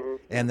personally,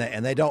 and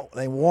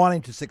they want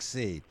him to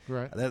succeed.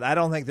 Right. I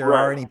don't think there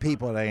are any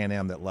people at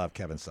A&M that love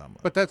Kevin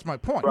Sumlin. But that's my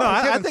point. No,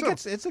 I think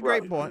it's a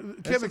great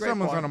point. Kevin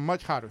Sumlin's on a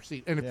much hotter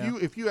seat, and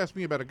if you ask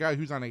me about a guy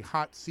who's on a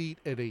hot seat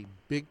at a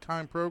big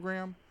time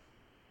program,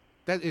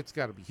 that it's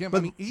got to be him. But,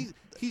 I mean,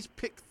 he's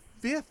picked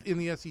 5th in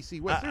the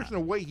SEC West. There's no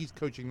way he's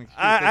coaching next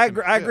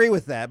year. I agree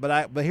with that,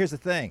 but here's the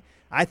thing: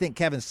 I think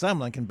Kevin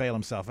Sumlin can bail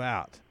himself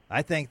out.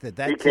 I think that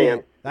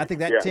team. I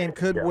think that team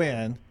could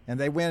win, and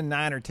they win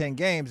 9 or 10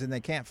 games, and they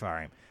can't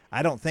fire him.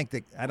 I don't think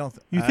that.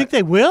 You think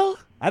they will?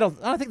 I don't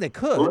think they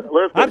could.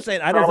 Listen, I'm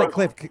saying I don't think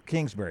Cliff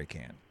Kingsbury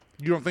can.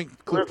 You don't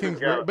think Cliff Listen,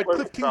 Kingsbury? guys, But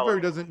listen, Cliff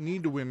Kingsbury fellas. doesn't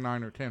need to win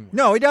 9 or 10.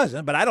 No, he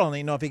doesn't. But I don't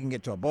even know if he can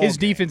get to a bowl. His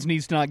game. defense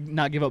needs to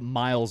not give up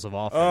miles of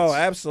offense. Oh,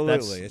 absolutely.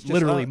 That's It's just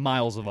literally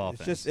miles of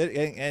offense. It's just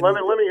and Let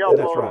me help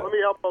that's both. right. Let me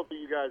help both of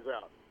you guys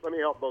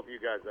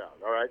out.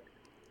 All right.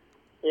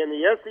 In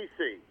the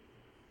SEC,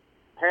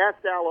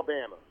 past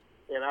Alabama,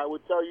 and I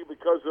would tell you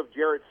because of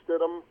Jarrett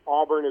Stidham,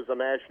 Auburn is a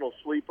national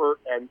sleeper,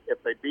 and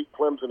if they beat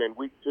Clemson in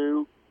week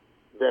 2,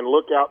 then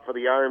look out for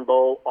the Iron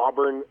Bowl.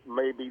 Auburn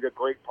may be the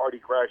great party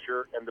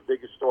crasher and the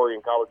biggest story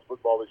in college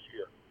football this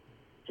year.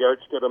 Jarrett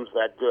Stidham's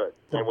that good,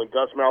 and when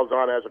Gus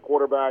Malzahn has a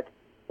quarterback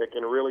that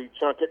can really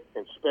chunk it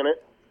and spin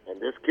it,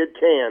 and this kid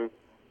can.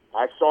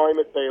 I saw him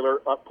at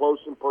Baylor up close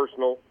and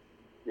personal,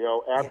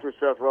 after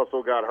Seth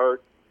Russell got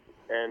hurt,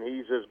 and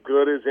he's as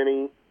good as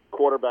any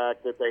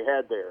quarterback that they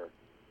had there.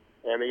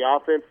 And the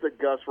offense that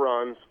Gus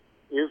runs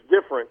is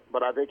different,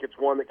 but I think it's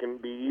one that can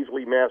be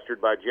easily mastered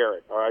by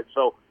Jarrett. All right,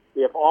 so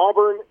if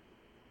Auburn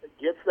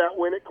gets that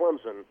win at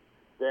Clemson,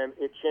 then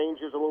it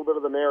changes a little bit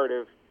of the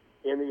narrative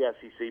in the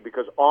SEC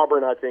because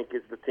Auburn, I think,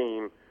 is the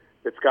team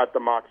that's got the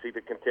moxie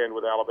to contend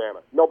with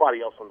Alabama.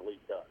 Nobody else in the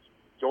league does.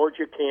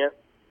 Georgia can't.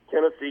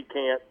 Tennessee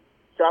can't.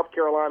 South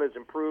Carolina's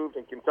improved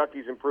and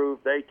Kentucky's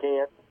improved. They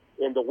can't.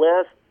 In the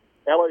West,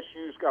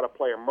 LSU's got to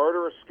play a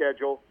murderous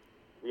schedule.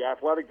 The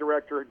athletic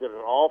director did an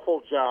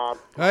awful job.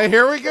 Hey,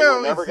 here we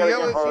go. Never It's the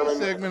going to get LSU Herman.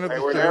 segment of They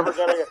the were show. never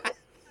going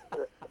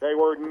to. They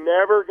were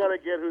never going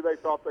to get who they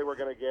thought they were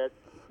going to get.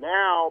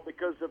 Now,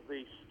 because of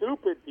the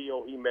stupid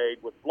deal he made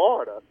with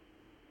Florida,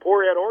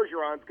 poor Ed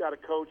Orgeron's got to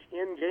coach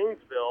in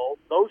Gainesville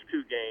those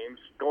 2 games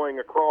going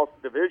across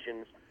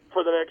divisions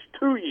for the next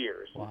 2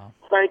 years. Wow.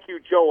 Thank you,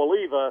 Joe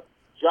Oliva.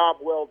 Job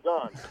well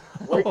done.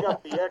 Wake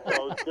up the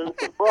echoes, Duke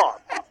the Frog.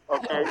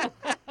 Okay?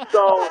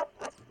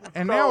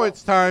 And now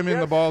it's time in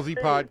the Ballzy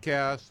SEC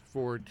podcast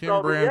for Tim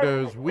So the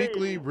Brando's SEC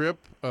weekly rip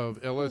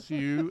of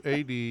LSU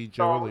AD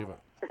Joe Oliva.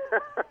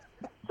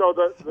 So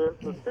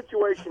the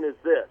situation is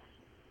this.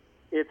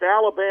 It's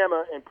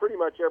Alabama and pretty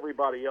much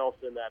everybody else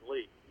in that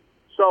league.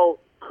 So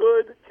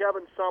could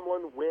Kevin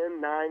Sumlin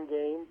win 9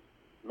 games,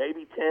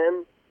 maybe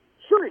 10?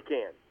 Sure he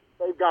can.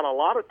 They've got a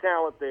lot of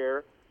talent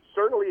there,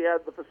 certainly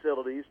had the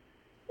facilities,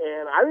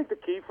 and I think the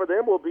key for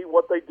them will be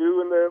what they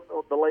do in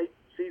the late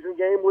season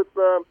game with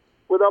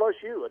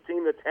LSU, a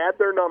team that's had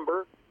their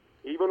number.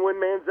 Even when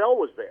Manziel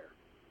was there,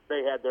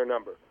 they had their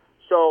number.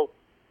 So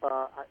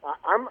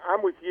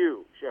I'm with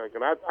you,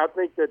 Sherrington. I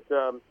think that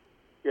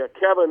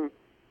Kevin,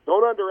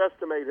 don't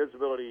underestimate his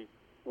ability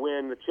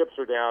when the chips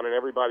are down and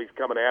everybody's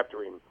coming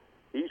after him.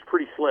 He's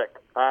pretty slick.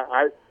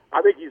 I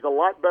think he's a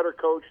lot better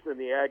coach than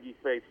the Aggie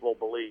faithful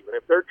believe. And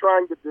if they're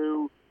trying to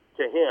do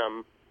to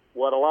him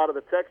what a lot of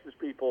the Texas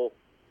people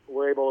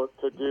were able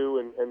to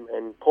do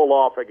and pull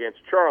off against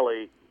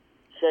Charlie,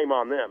 shame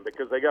on them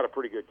because they got a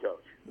pretty good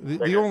coach.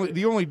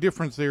 The only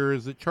difference there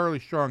is that Charlie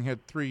Strong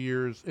had 3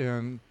 years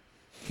and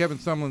Kevin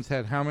Sumlin's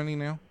had how many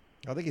now?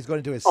 I think he's going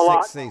into his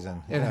lot. 6th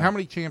season. And Yeah. how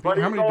many division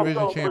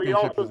championships? But he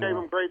also has he gave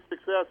won? him great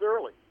success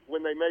early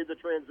when they made the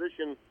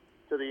transition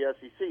to the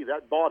SEC.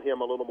 That bought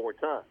him a little more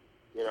time.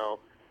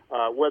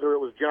 Whether it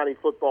was Johnny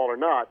football or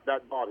not,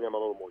 that bought him a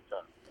little more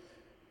time.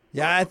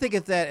 Yeah, I think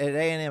if that at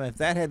A&M, if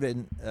that had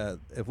been,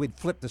 if we'd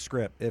flipped the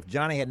script, if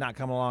Johnny had not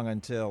come along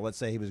until, let's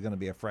say, he was going to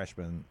be a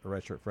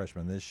redshirt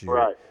freshman this year,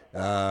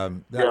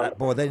 Right.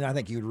 Boy, then I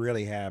think you'd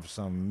really have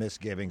some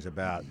misgivings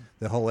about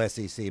the whole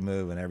SEC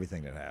move and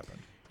everything that happened.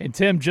 And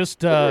Tim, just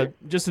to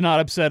not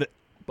upset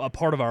a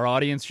part of our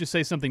audience, just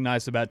say something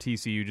nice about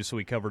TCU, just so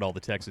we covered all the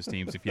Texas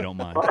teams, if you don't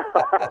mind.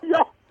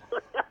 Yeah.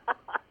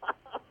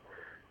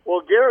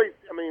 Well, Gary,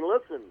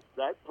 listen,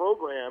 that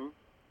program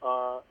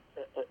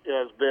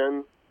has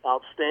been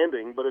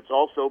outstanding, but it's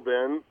also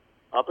been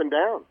up and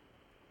down,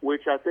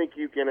 which I think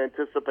you can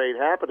anticipate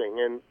happening.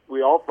 And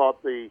we all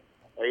thought the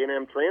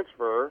A&M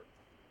transfer,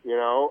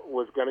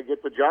 was going to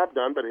get the job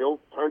done, but he'll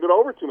turned it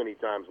over too many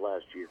times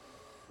last year.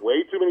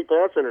 Way too many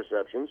pass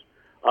interceptions.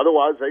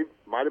 Otherwise, they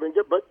might have been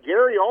good. But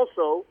Gary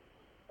also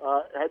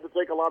had to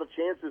take a lot of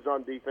chances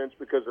on defense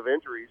because of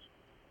injuries,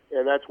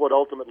 and that's what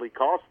ultimately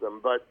cost them.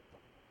 But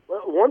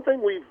one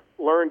thing we've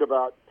learned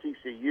about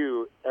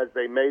TCU as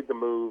they made the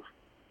move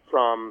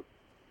from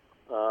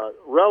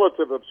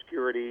relative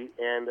obscurity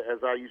and,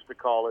 as I used to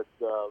call it,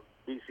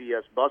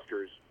 BCS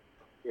busters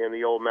in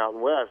the old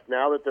Mountain West,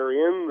 now that they're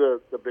in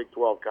the Big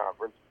 12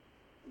 Conference,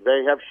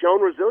 they have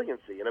shown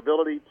resiliency and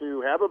ability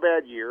to have a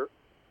bad year,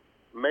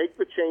 make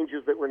the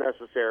changes that were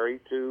necessary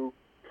to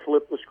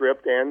flip the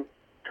script and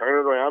turn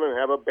it around and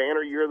have a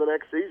banner year the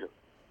next season.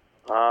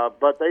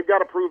 But they've got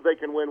to prove they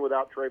can win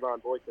without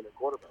Trayvon Boykin at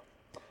quarterback.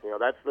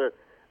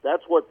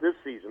 That's what this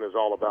season is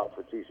all about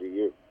for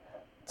TCU.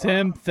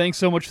 Tim, thanks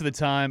so much for the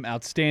time.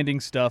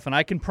 Outstanding stuff. And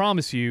I can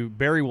promise you,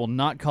 Barry will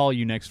not call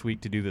you next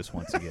week to do this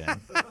once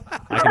again.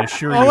 I can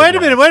assure you. Oh, wait a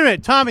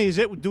minute. Tommy,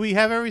 do we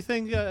have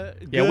everything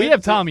good? Yeah, we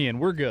have Tommy in.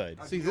 We're good.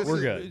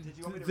 We're good. Did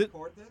you want me to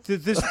record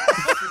this?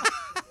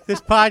 This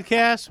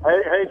podcast?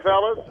 Hey,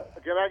 fellas,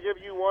 can I give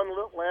you one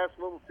last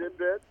little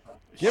tidbit?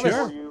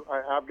 Sure.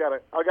 I've got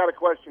a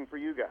question for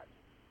you guys.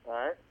 All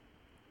right.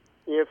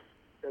 If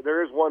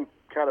there is one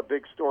kind of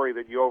big story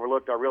that you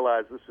overlooked. I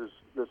realize this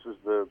is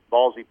the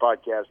Ballzy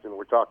podcast, and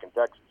we're talking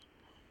Texas.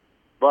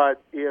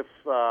 But if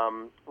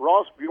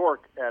Ross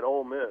Bjork at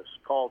Ole Miss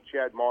called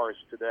Chad Morris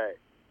today,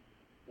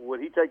 would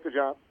he take the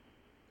job?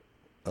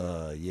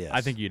 Yes.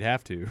 I think you'd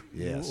have to.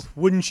 Yes.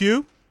 Wouldn't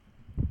you?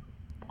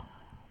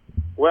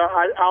 Well,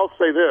 I'll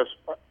say this.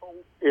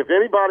 If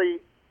anybody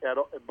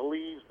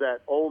believes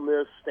that Ole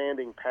Miss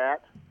standing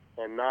pat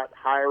and not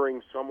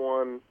hiring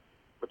someone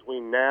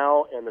between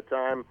now and the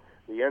time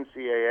the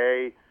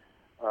NCAA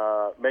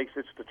makes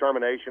its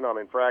determination on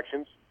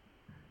infractions,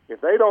 if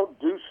they don't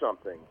do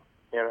something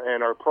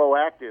and are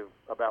proactive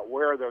about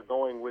where they're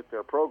going with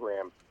their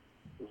program,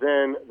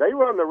 then they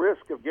run the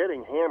risk of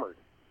getting hammered.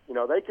 You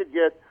know, they could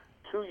get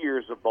 2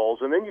 years of bowls,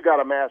 and then you got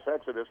a mass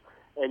exodus,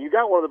 and you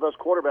got one of the best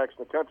quarterbacks in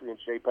the country in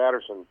Shea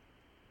Patterson.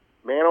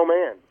 Man, oh,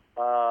 man.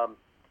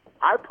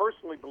 I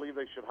personally believe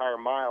they should hire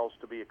Miles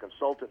to be a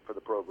consultant for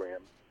the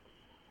program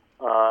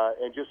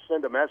and just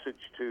send a message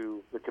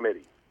to the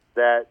committee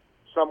that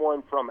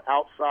someone from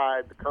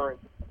outside the current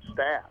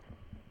staff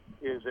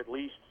is at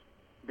least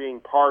being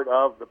part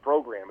of the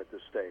program at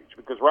this stage.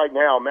 Because right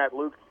now, Matt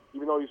Luke,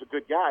 even though he's a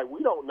good guy,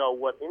 we don't know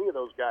what any of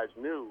those guys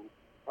knew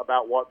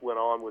about what went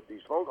on with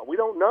these phone calls. We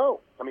don't know.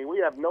 I mean, we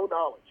have no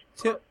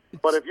knowledge.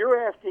 But if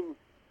you're asking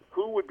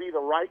who would be the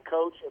right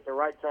coach at the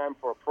right time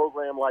for a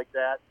program like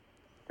that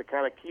to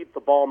kind of keep the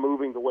ball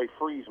moving the way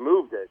Freeze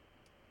moved it,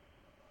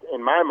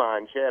 in my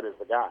mind, Chad is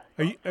the guy.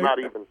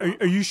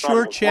 Are you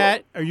sure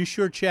Chad? Are you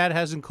sure Chad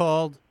hasn't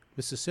called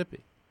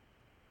Mississippi?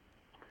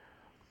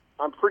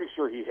 I'm pretty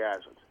sure he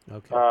hasn't.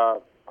 Okay.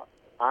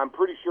 I'm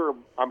pretty sure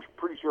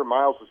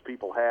Miles's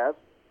people have,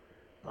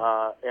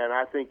 and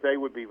I think they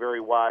would be very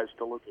wise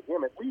to look at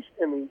him. At least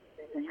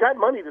you got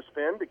money to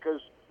spend because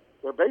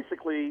they're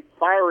basically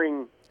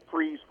firing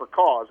Freeze for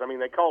cause. I mean,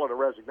 they call it a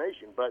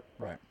resignation, but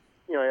Right.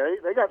 you know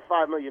they got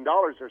 $5 million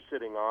they're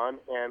sitting on,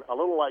 and a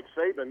little like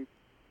Saban,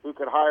 who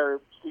could hire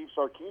Steve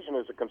Sarkisian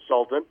as a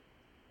consultant.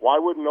 Why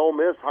wouldn't Ole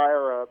Miss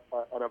hire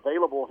an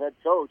available head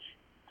coach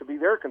to be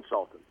their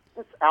consultant?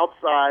 It's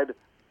outside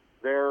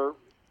their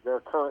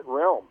current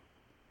realm.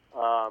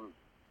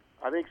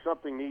 I think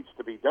something needs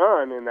to be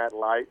done in that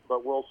light,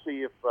 but we'll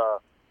see if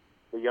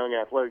the young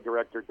athletic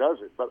director does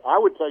it. But I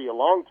would tell you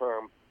long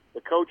term,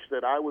 the coach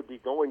that I would be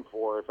going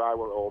for if I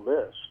were Ole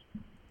Miss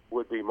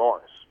would be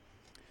Morris.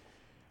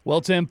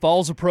 Well, Tim,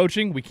 fall's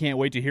approaching. We can't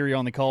wait to hear you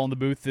on the call in the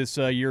booth this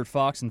year at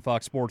Fox and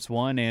Fox Sports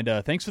 1.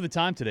 And thanks for the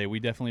time today. We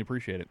definitely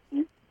appreciate it.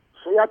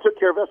 See, I took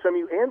care of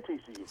SMU and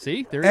TCU.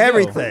 See? There you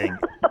Everything.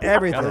 go.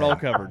 Everything. Got it all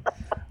covered.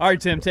 All right,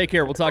 Tim, take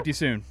care. We'll talk to you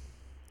soon.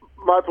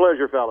 My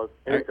pleasure, fellas.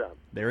 Anytime. Right,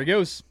 there he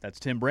goes. That's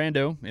Tim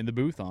Brando in the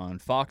booth on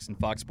Fox and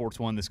Fox Sports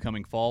 1 this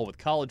coming fall with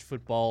college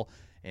football.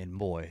 And,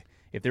 boy,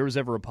 if there was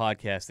ever a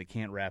podcast that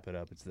can't wrap it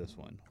up, it's this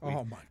one.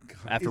 Oh, my God.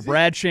 After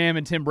Brad Sham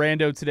and Tim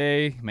Brando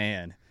today,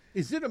 man.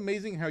 Is it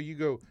amazing how you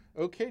go,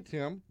 okay,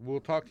 Tim, we'll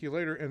talk to you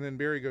later, and then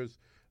Barry goes,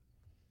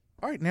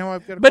 all right, now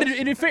I've got a But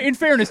question. in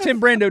fairness,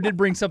 Tim Brando did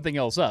bring something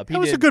else up. That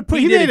was a good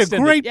point. He made a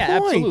great Yeah,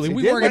 point. absolutely. He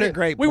We did weren't make a gonna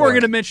great we weren't point.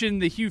 going to mention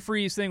the Hugh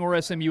Freeze thing or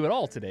SMU at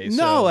all today. No,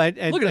 so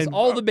and look at us. and-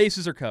 All the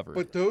bases are covered.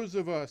 But those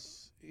of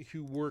us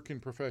who work in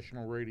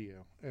professional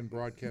radio and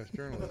broadcast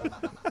journalism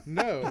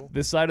know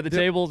this side of the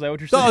table, is that what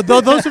you're saying?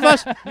 Those of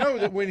us. know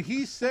that when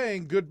he's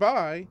saying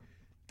goodbye,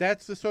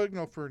 that's the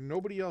signal for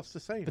nobody else to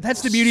say anything. But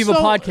that's the beauty of a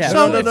podcast.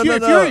 So No, if no, you're,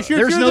 no, if you're, no. if you're,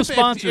 There's if no you're the,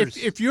 sponsors.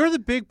 If you're the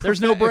big, There's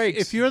no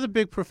breaks. If you're the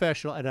big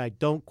professional, and I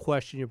don't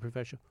question your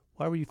professional,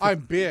 why were you?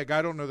 I'm big.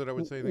 I don't know that I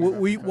would say anything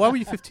about that. Why were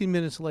you 15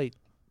 minutes late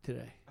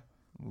today?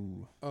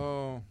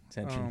 Oh,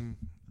 Tension.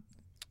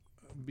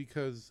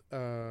 Because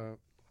I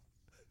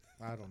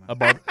don't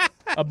know.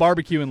 A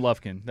barbecue in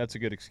Lufkin. That's a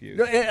good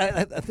excuse.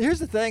 Here's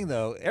the thing,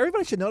 though.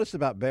 Everybody should notice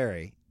about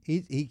Barry.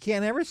 He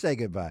can't ever say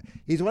goodbye.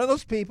 He's one of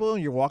those people,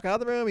 and you walk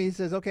out of the room, he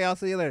says, okay, I'll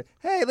see you later.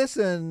 Hey,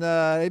 listen,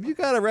 have you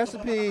got a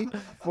recipe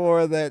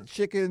for that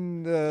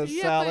chicken Yeah,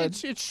 salad?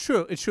 but it's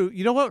true. It's true.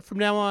 You know what? From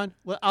now on,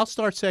 well, I'll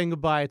start saying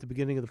goodbye at the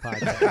beginning of the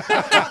podcast.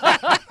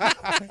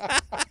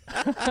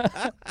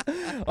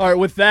 All right,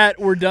 with that,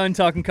 we're done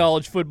talking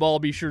college football.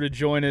 Be sure to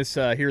join us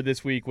here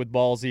this week with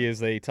Ballzy as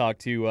they talk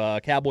to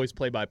Cowboys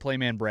play-by-play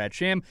man Brad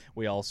Sham.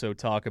 We also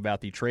talk about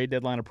the trade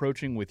deadline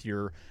approaching with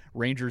your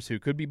Rangers who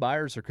could be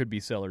buyers or could be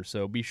sellers.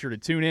 So be sure to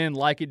tune in,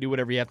 like it, do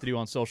whatever you have to do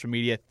on social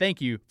media.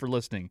 Thank you for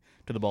listening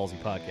to the Ballzy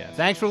Podcast.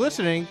 Thanks for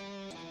listening.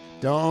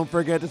 Don't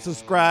forget to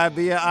subscribe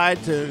via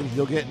iTunes.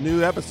 You'll get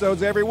new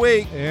episodes every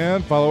week.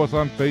 And follow us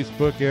on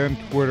Facebook and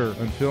Twitter.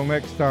 Until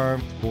next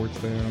time, sports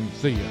fans,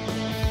 see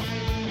ya.